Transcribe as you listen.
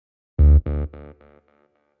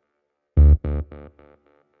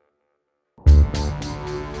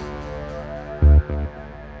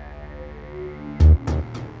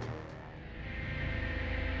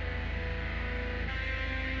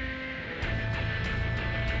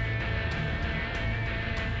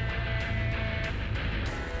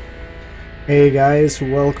Hey guys,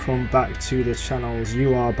 welcome back to the channels.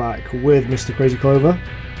 You are back with Mr. CrazyClover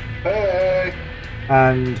Hey!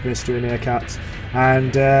 and Mr. Cat,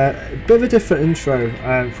 and a bit of a different intro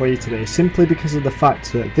for you today, simply because of the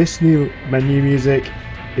fact that this new menu music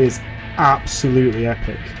is absolutely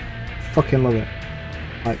epic. Fucking love it.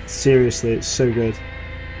 Like, seriously, it's so good.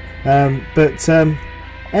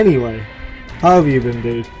 Anyway, how have you been,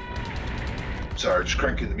 dude? Sorry, just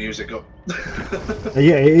cranking the music up.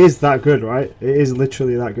 Yeah, it is that good, right? It is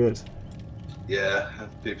literally that good. Yeah,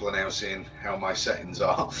 people are now seeing how my settings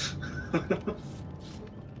are.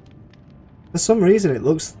 For some reason, it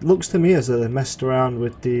looks to me as though they messed around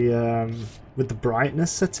with the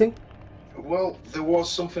brightness setting. Well, there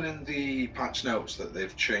was something in the patch notes that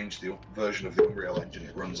they've changed the version of the Unreal Engine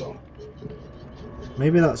it runs on.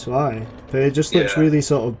 Maybe that's why. But it just looks Yeah, really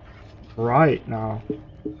sort of bright now.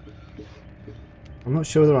 I'm not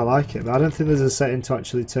sure whether I like it, but I don't think there's a setting to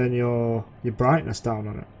actually turn your brightness down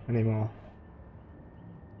on it anymore.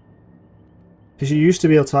 Because you used to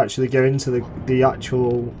be able to actually go into the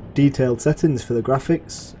actual detailed settings for the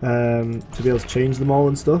graphics to be able to change them all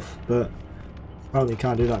and stuff, but apparently you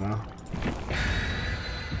can't do that now.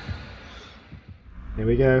 Here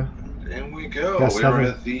we go. in we go. Guess We're heaven.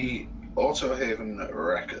 at the Autohaven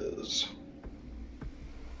Wreckers.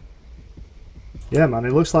 Yeah, man,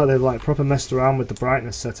 it looks like they've like proper messed around with the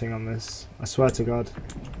brightness setting on this. I swear to God.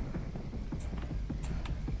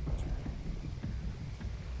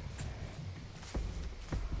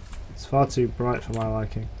 It's far too bright for my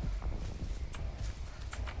liking.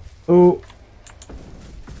 Oh!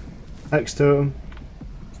 Next totem.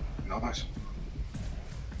 Nice.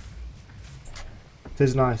 It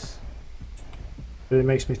is nice. But it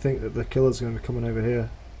makes me think that the killer's going to be coming over here.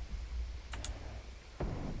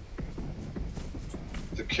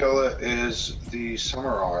 The killer is the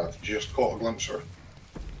samurai. I've just caught a glimpse of her.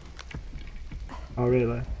 Oh,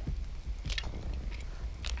 really?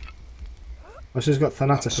 Oh, she's got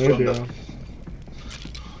thanatophobia on.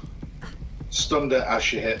 Stunned her as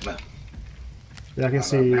she hit me. Yeah, I can And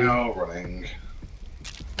see I'm you. now running.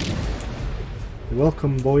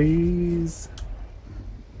 Welcome, boys.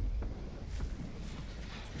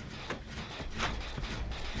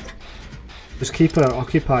 Just keep her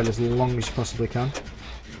occupied as long as you possibly can.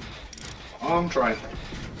 I'm trying.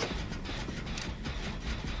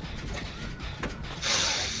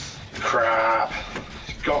 Crap.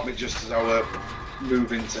 She got me just as I were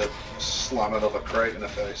moving to slam another crate in her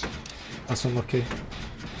face. That's unlucky.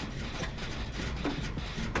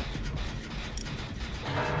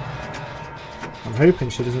 I'm hoping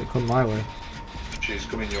she doesn't come my way. She's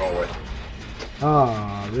coming your way.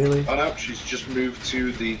 Ah, really? Oh no, she's just moved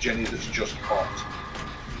to the Jenny that's just popped.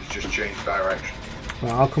 She's just changed direction.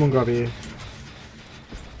 Well, I'll come and grab you.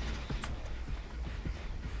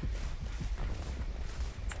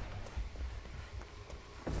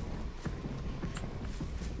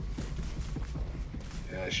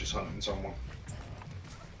 Yeah, she's hunting someone.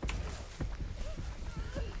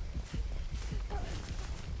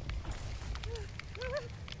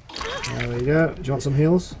 There we go. Do you want some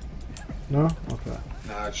heals? No? Okay.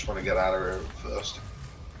 No, I just want to get out of here first.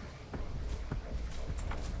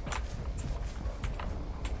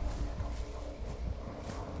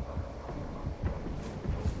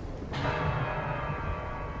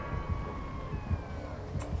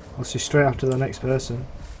 I'll see straight after the next person.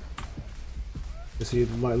 Because he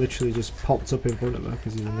like literally just popped up in front of her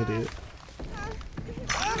because he's an idiot.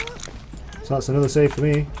 So that's another save for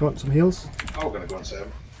me. Do you want some heals? Oh, we're gonna go and save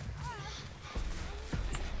him.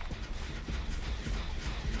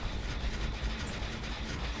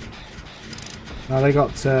 Now they got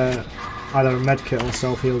either a medkit or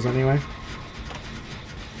self heals anyway.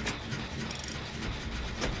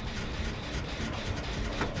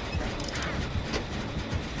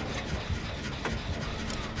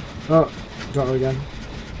 Oh, got her again.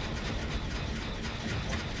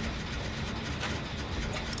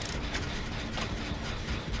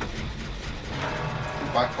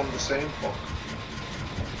 Back on the same hook.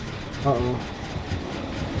 Uh oh.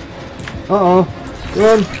 Uh oh.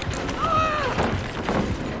 Run!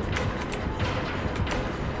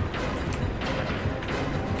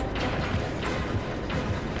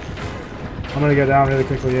 I'm gonna go down really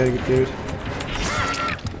quickly here, dude.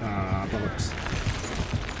 Ah, bollocks.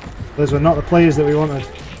 Those were not the players that we wanted.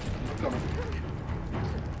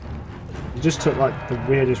 You just took like the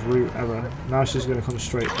weirdest route ever. Now she's gonna come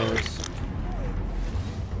straight for us.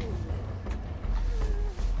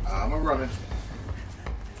 I'm running.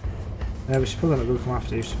 Yeah, but she's probably not gonna come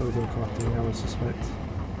after you. She's probably gonna come after me, I would suspect.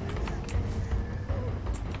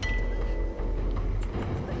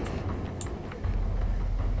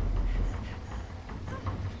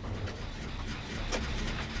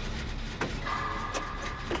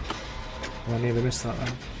 Oh, I nearly missed that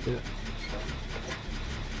then. Shit.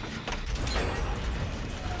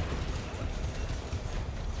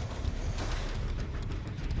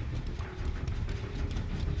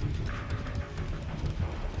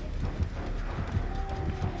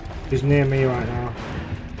 He's near me right now.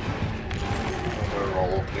 We're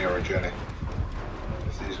all up near a Jenny.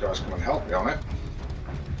 If these guys come and help me on it,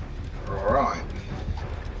 we're alright.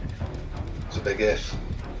 It's a big if.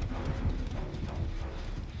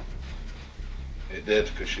 It did,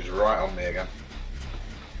 because she's right on me again.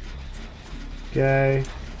 Okay.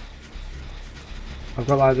 I've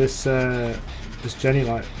got like this this Jenny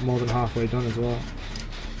like more than halfway done as well.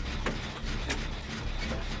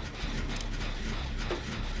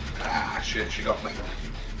 Ah, shit, she got me.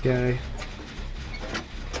 Okay.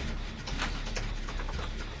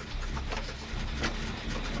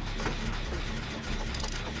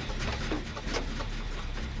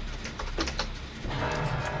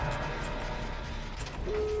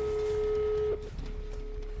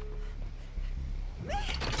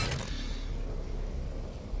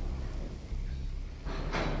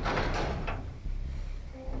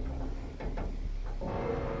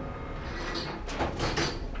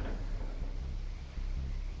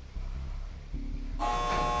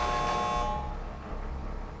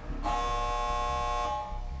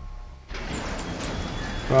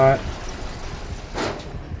 Right.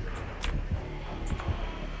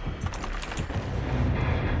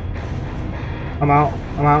 I'm out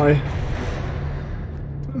here.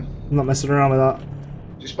 I'm not messing around with that.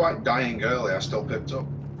 Despite dying early, I still picked up.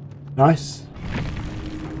 Nice.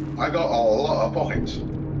 I got a lot of points.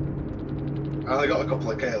 I only got a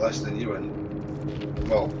couple of K less than you, and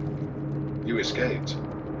well, you escaped.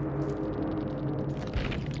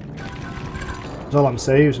 That's all I'm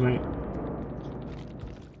saves, mate.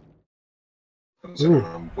 Ooh.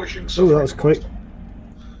 I'm wishing Ooh, that was quick.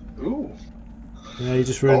 Ooh. Yeah, you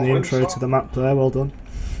just ruined the intro to the map there. Well done.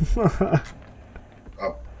 I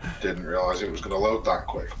didn't realise it was going to load that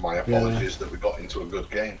quick. My apologies that we got into a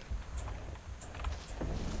good game.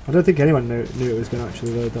 I don't think anyone knew it was going to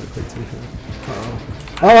actually load that quick, to be fair. Uh-oh.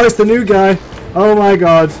 Oh, it's the new guy! Oh my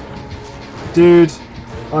god. Dude.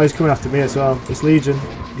 Oh, he's coming after me as well. It's Legion.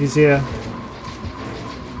 He's here.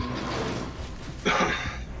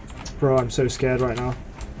 Bro, I'm so scared right now.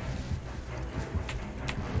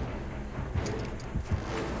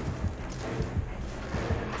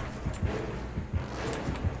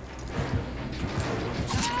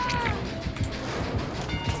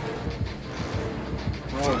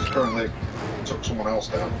 Well, it's currently took someone else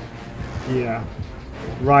down. Yeah.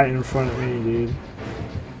 Right in front of me, dude.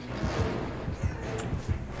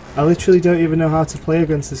 I literally don't even know how to play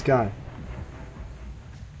against this guy.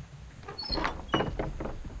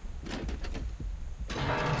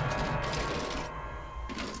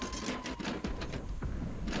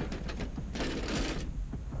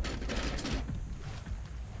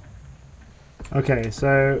 Okay,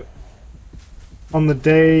 so on the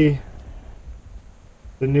day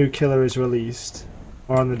the new killer is released,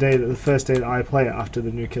 or on the day that the first day that I play it after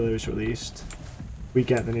the new killer is released, we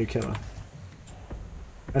get the new killer.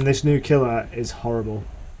 And this new killer is horrible.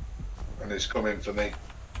 And it's coming for me.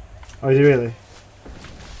 Oh, is he really?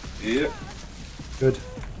 Yep. Good.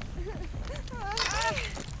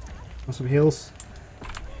 Want some heals?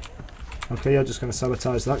 Okay, you're just going to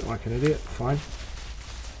sabotage that like an idiot. Fine.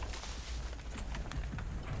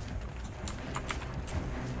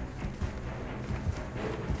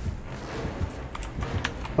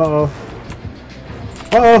 Uh-oh.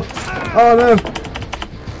 Uh-oh! Oh no!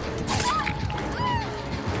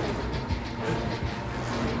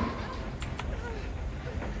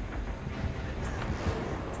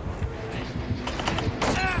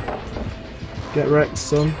 Get wrecked,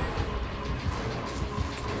 son.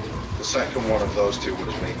 The second one of those two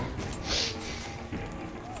was me.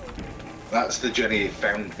 That's the Jenny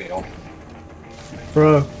found me on.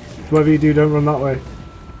 Bro, whatever you do, don't run that way.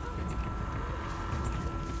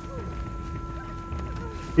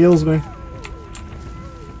 Heals me.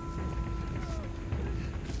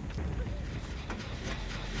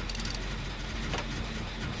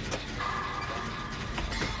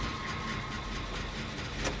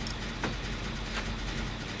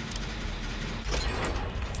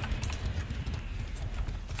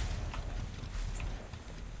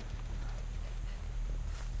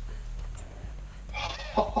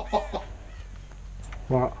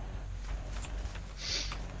 What?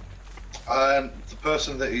 The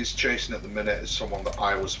person that he's chasing at the minute is someone that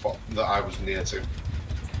I was near to.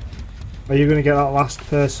 Are you going to get that last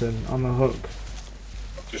person on the hook?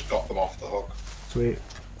 I've just got them off the hook. Sweet.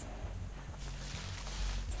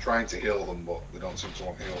 Trying to heal them, but they don't seem to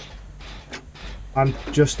want heals. I'm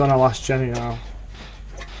just on a last Jenny now.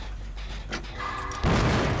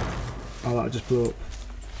 Oh, that just blew up.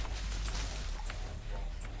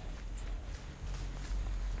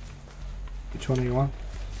 Which one are you on?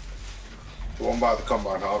 The one by the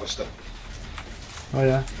combine harvester. Oh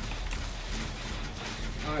yeah.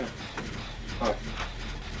 Hi. Hi.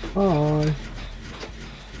 Hi.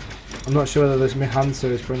 I'm not sure whether this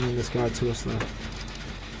Mihanso is bringing this guy to us though.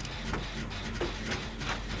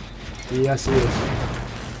 Yes, he is.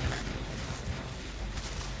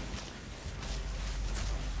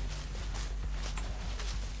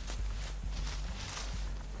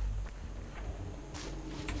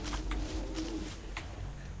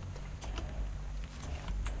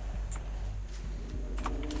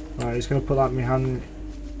 Right, he's gonna put that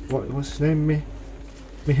what's his name?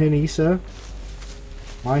 Mihaniso?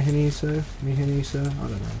 Mihaniso? I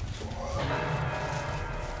don't know.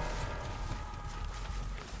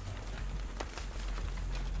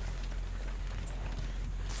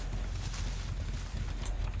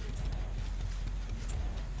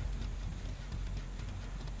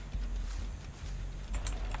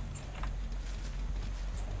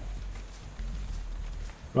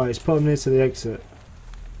 Right, he's put him near to the exit.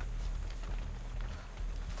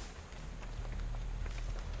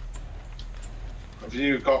 Have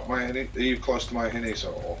you got my Are you close to my Hinis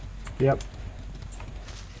at all? Yep.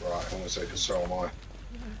 Right, I'm gonna say because so am I.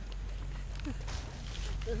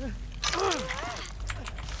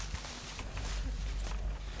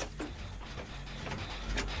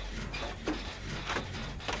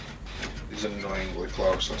 He's annoyingly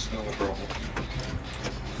close, that's not a problem.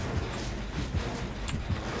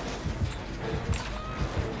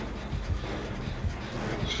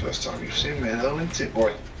 It's the first time you've seen me though, isn't it,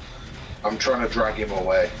 boy? I'm trying to drag him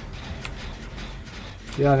away.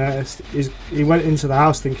 Yeah, I noticed. He went into the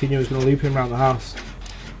house thinking you was going to loop him around the house.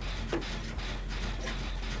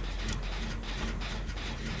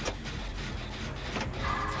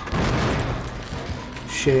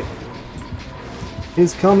 Shit.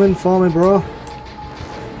 He's coming for me, bro.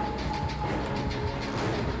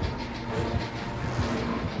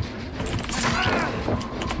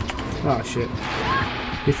 Oh shit.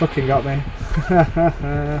 He fucking got me.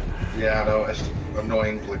 Yeah, I know, it's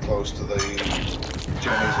annoyingly close to the Jennies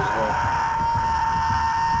as well.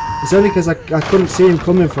 It's only because I couldn't see him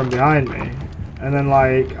coming from behind me, and then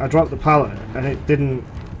like I dropped the pallet and it didn't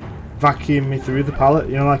vacuum me through the pallet,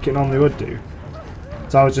 you know, like it normally would do.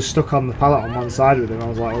 So I was just stuck on the pallet on one side with him. I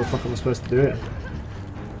was like, "What the fuck am I supposed to do it?"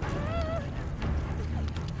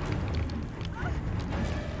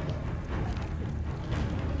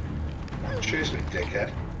 Cheers me,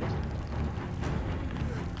 dickhead.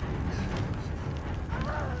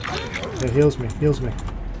 Yeah, heals me,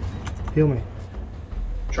 heal me.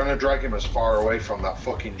 Trying to drag him as far away from that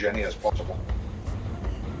fucking Jenny as possible.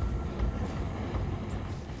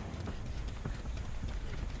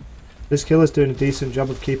 This killer's doing a decent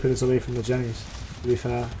job of keeping us away from the Jennies, to be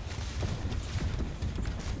fair.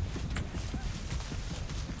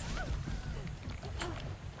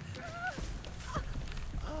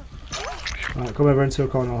 Right, come over into a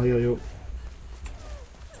corner, I'll heal you up.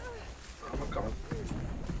 I'm coming.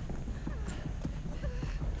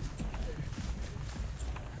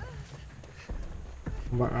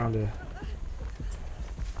 Come back round here.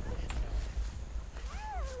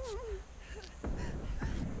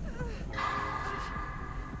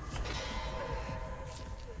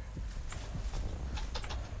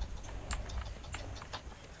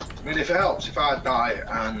 I mean, if it helps, if I die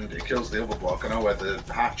and it kills the other block, I know where the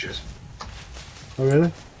hatch is. Oh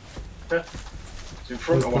really? Yeah. It's in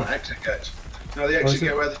front of one exit gate. No, the exit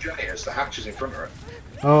gate where the Jenny is, the hatch is in front of it.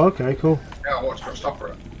 Oh, okay, cool. Yeah, I watched it stop for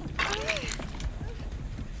it.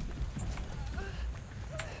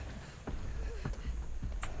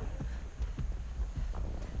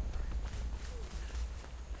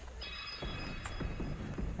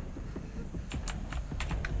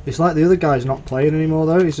 It's like the other guy's not playing anymore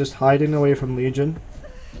though, he's just hiding away from Legion.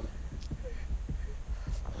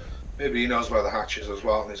 Maybe he knows where the hatch is as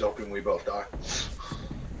well and he's hoping we both die.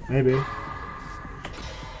 Maybe.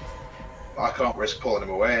 I can't risk pulling him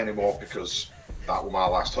away anymore because that was my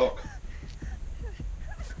last hook.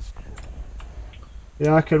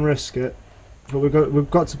 Yeah, I can risk it. But we've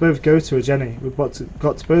got to both go to a Jenny. We've got to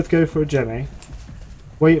both go for a Jenny.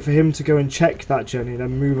 Wait for him to go and check that Jenny,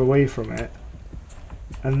 then move away from it.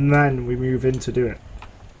 And then we move in to do it.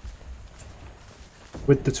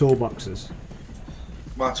 With the toolboxes.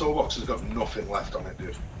 My toolbox has got nothing left on it,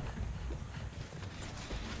 dude.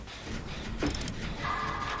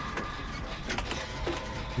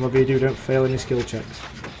 Whatever you do, don't fail any skill checks.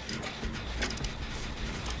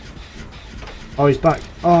 Oh, he's back.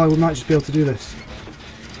 Oh, we might just be able to do this.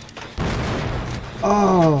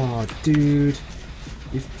 Oh, dude.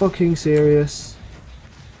 You fucking serious?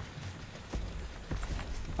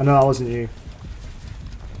 I know that wasn't you.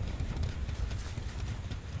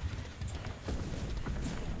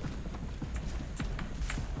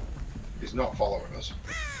 He's not following us.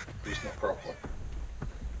 He's not properly.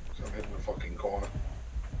 So I'm hitting the fucking corner.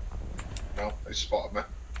 No, he spotted me.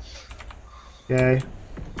 Yay.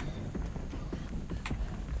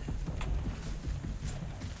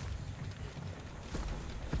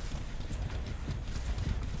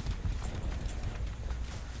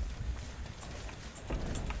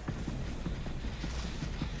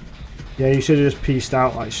 Yeah, you should have just pieced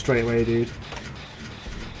out like straight away, dude.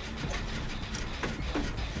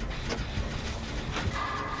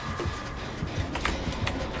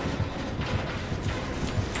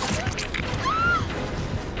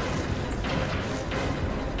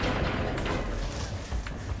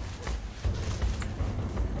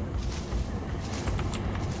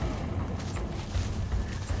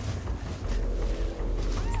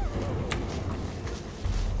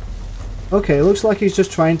 Okay, it looks like he's just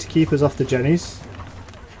trying to keep us off the jennies.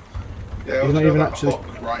 Yeah, he's not even actually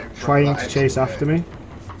right trying to chase after me. Do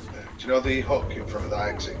you know the hook in front of that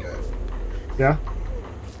exit gate? Yeah?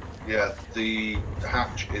 Yeah, the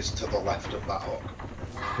hatch is to the left of that hook.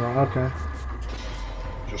 Right, okay.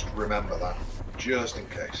 Just remember that, just in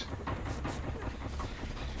case.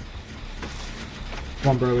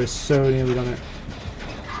 Come on, bro, we're so nearly done it.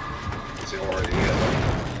 Is he already here though?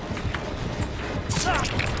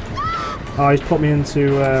 Oh, he's put me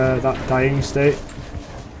into that dying state.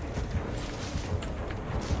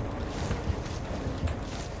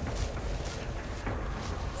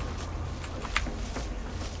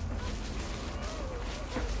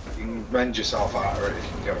 You can rend yourself out of it if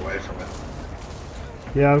you can get away from it.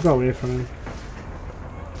 Yeah, I've got away from him.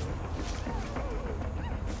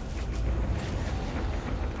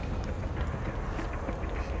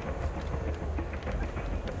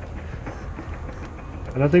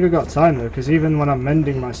 I don't think I've got time though, because even when I'm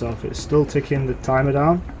mending myself, it's still ticking the timer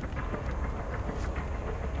down.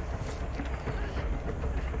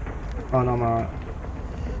 Oh no, I'm alright.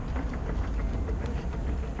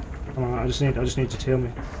 I'm alright, I just need to heal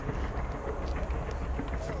me.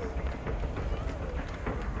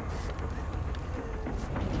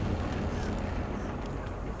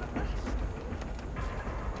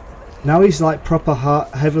 Now he's like proper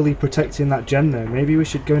heavily protecting that gen though. Maybe we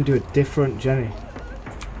should go and do a different Jenny.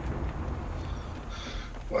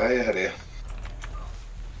 Way ahead of you.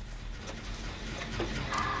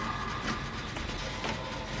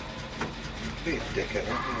 Be a dickhead,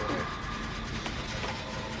 aren't you?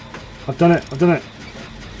 I've done it, I've done it.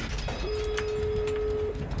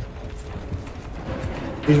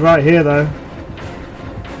 He's right here though.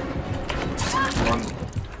 Run.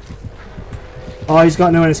 Oh, he's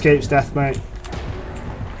got no escapes death, mate.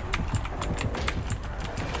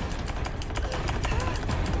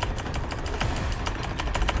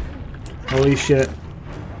 Holy shit.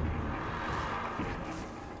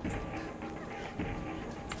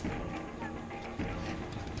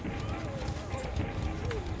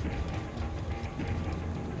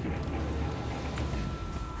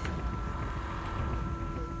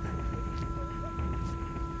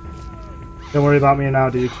 Don't worry about me now,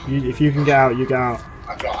 dude. If you can get out, you get out.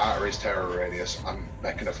 I've got out of his terror radius. I'm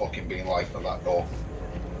making a fucking beeline for that door.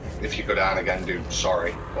 If you go down again, dude,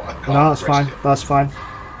 sorry, but I can't. No, that's risk fine. it. That's fine.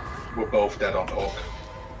 We're both dead on hook.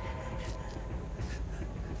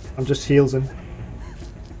 I'm just heals him.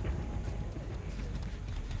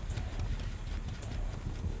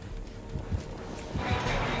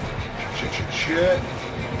 Shit, shit, shit.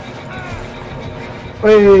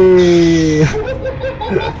 Hey!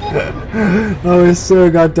 Oh, it's so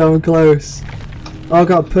goddamn close. I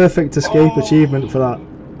got a perfect escape achievement for that.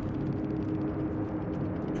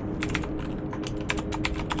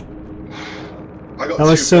 I got That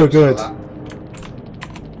was so good. that.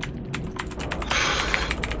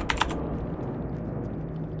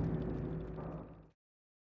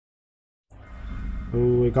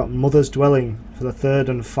 Ooh, we got Mother's Dwelling for the third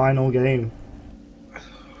and final game.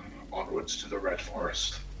 Onwards to the Red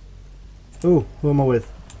Forest. Ooh, who am I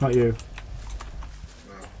with? Not you.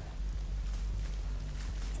 No.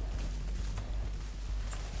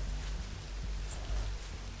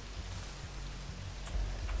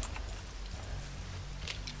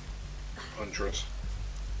 Huntress.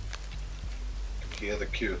 Can hear the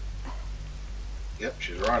cue. Yep,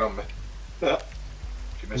 she's right on me. She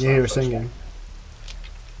missed You hear her that first singing. one.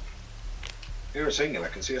 Hear her singing, I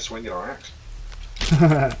can see her swinging her axe.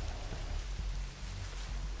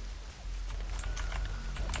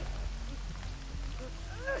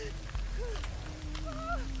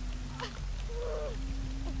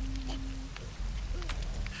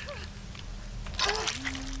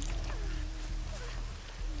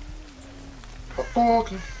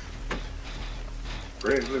 motherfucker.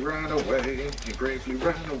 Bravely ran away. He bravely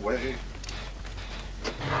ran away.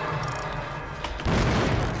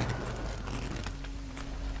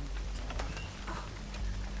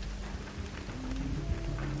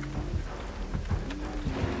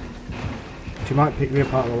 She might pick me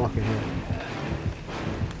up out of the locker here.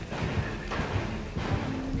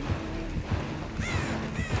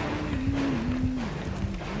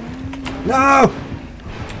 No!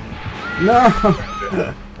 No!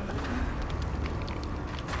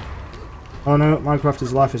 Oh no,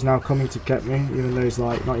 Minecrafter's life is now coming to get me, even though he's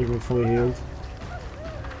like not even fully healed.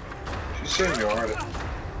 She's saying you already.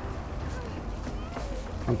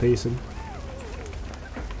 I'm piecing.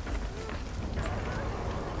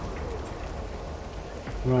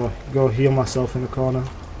 Oh, go heal myself in the corner.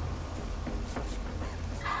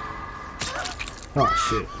 Oh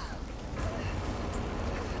shit.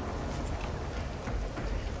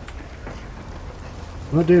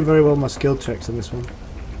 I'm not doing very well with my skill checks on this one.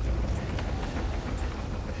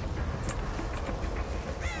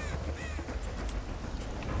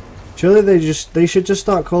 Surely they should just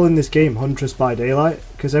start calling this game Huntress by Daylight,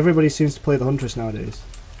 because everybody seems to play the Huntress nowadays.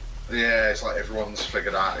 Yeah, it's like everyone's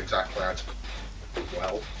figured out exactly how to.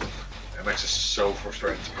 Well, it makes it so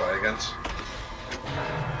frustrating to play against.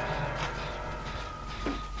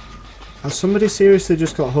 Has somebody seriously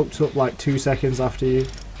just got hooked up like 2 seconds after you?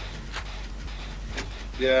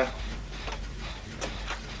 Yeah.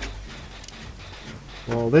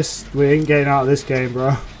 Well, we ain't getting out of this game,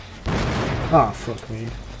 bro. Ah, fuck me.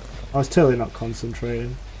 I was totally not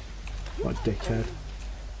concentrating. What a dickhead.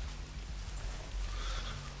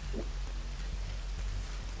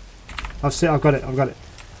 I've got it. You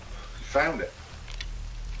found it.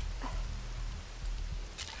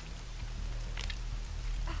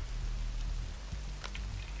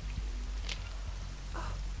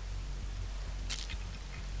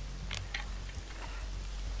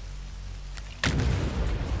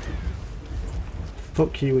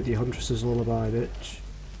 Fuck you with your Huntress's lullaby, bitch.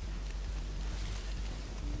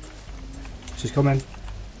 She's coming.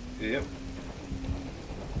 Yep.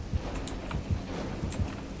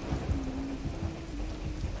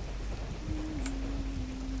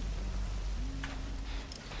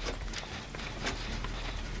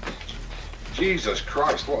 Jesus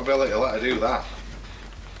Christ, what ability to let her do that?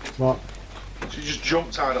 What? She just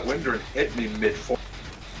jumped out that window and hit me mid-foot.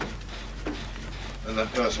 And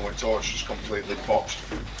that person with torch just completely botched,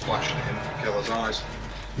 flashing it in the killer's eyes.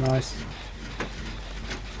 Nice.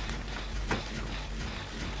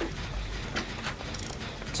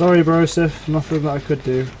 Sorry, Broseph, nothing that I could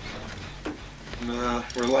do. Nah,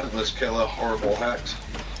 relentless killer, horrible hex.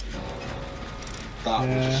 That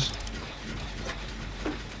was just...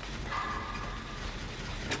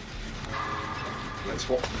 Let's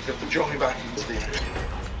get the Johnny back into the area.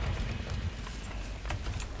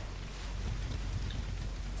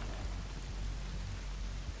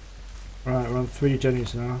 Right, we're on 3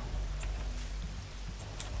 Jennies now.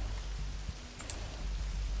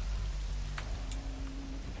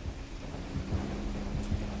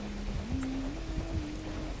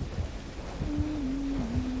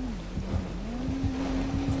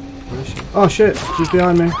 Where is she? Oh shit, she's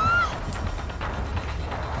behind me.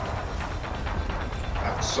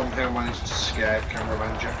 That somehow managed to scare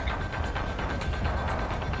cameraman Jack.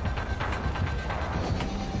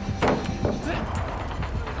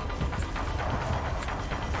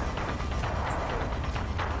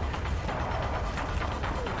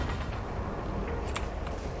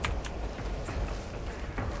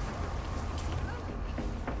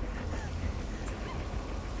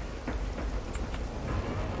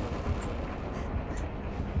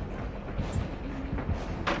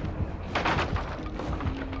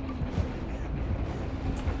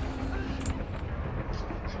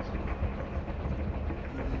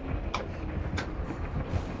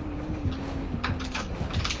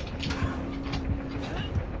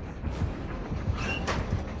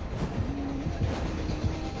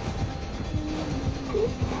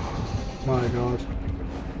 My god.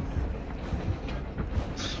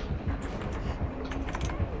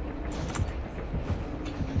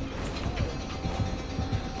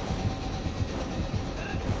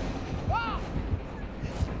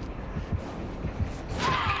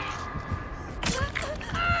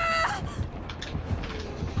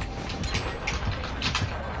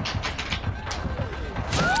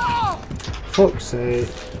 Fuck's sake.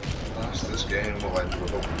 That's this game will end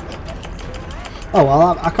with a... Oh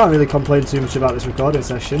well, I can't really complain too much about this recording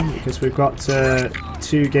session because we've got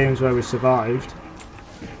 2 games where we survived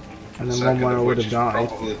and then one where I would have died.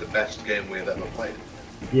 Probably the best game we've ever played.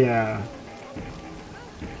 Yeah.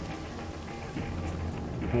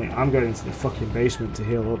 Hey, I'm going into the fucking basement to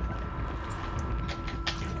heal up.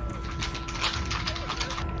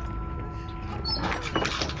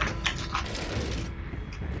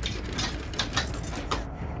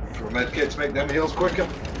 For a med kit to make them heals quicker.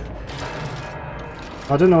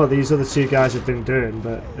 I don't know what these other two guys have been doing,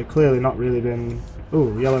 but they've clearly not really been...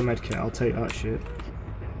 Ooh, yellow medkit, I'll take that shit.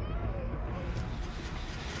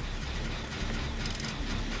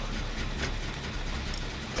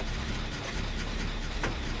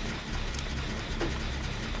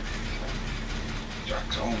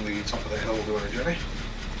 Jack's on the top of the hill doing a journey.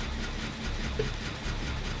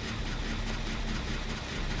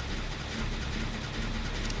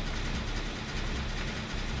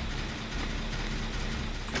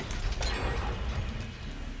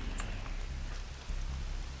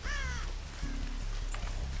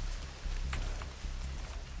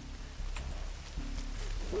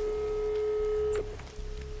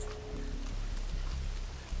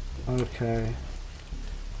 Okay. I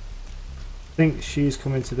think she's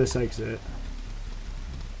coming to this exit.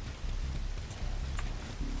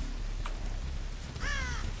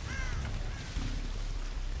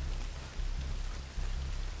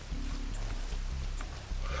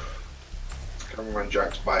 Come when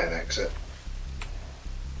Jack's by an exit.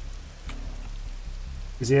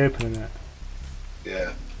 Is he opening it?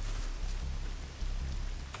 Yeah.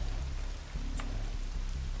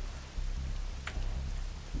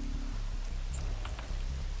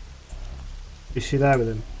 Is she there with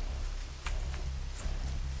him?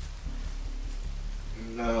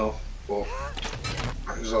 No, but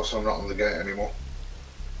he's also not on the gate anymore.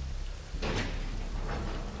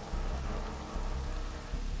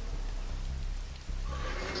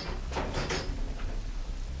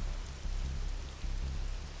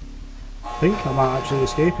 I think I might actually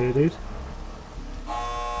escape here, dude.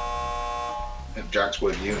 If Jack's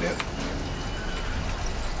with unit.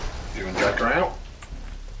 You and Jack are out.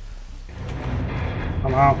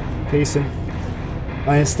 I'm out. Peacing.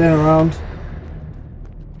 I ain't staying around.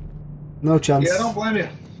 No chance. Yeah, I don't blame you.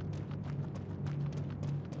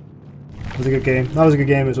 That was a good game. That was a good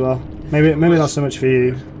game as well. Maybe not so much for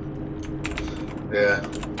you. Yeah.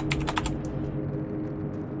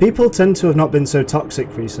 People tend to have not been so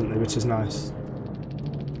toxic recently, which is nice.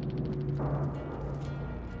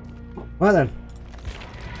 Right then.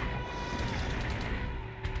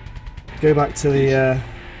 Go back to the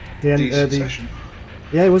end. Session.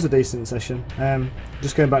 Yeah, it was a decent session.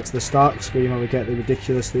 Just going back to the start screen where we get the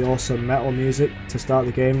ridiculously awesome metal music to start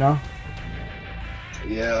the game now.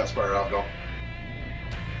 Yeah, that's where I've gone.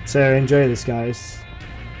 So enjoy this, guys.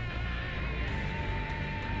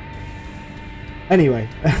 Anyway,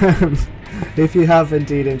 if you have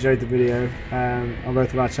indeed enjoyed the video on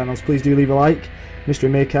both of our channels, please do leave a like, Mystery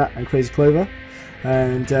Meerkat and CrazyClover.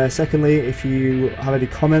 And secondly, if you have any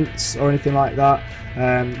comments or anything like that,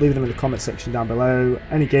 leave them in the comment section down below.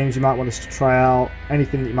 Any games you might want us to try out,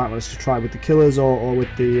 anything that you might want us to try with the killers or with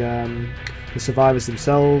the survivors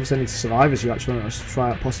themselves, any survivors you actually want us to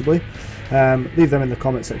try out possibly, leave them in the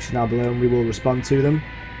comment section down below and we will respond to them.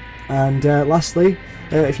 And lastly,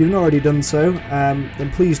 if you've not already done so,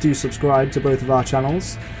 then please do subscribe to both of our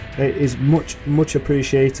channels. It is much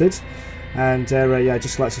appreciated. And yeah,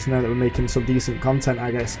 just lets us know that we're making some decent content,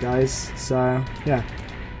 I guess, guys. So yeah,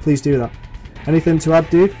 please do that. Anything to add,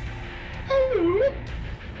 dude?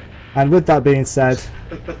 And with that being said,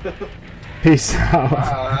 peace out.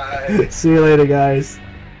 Bye. See you later, guys.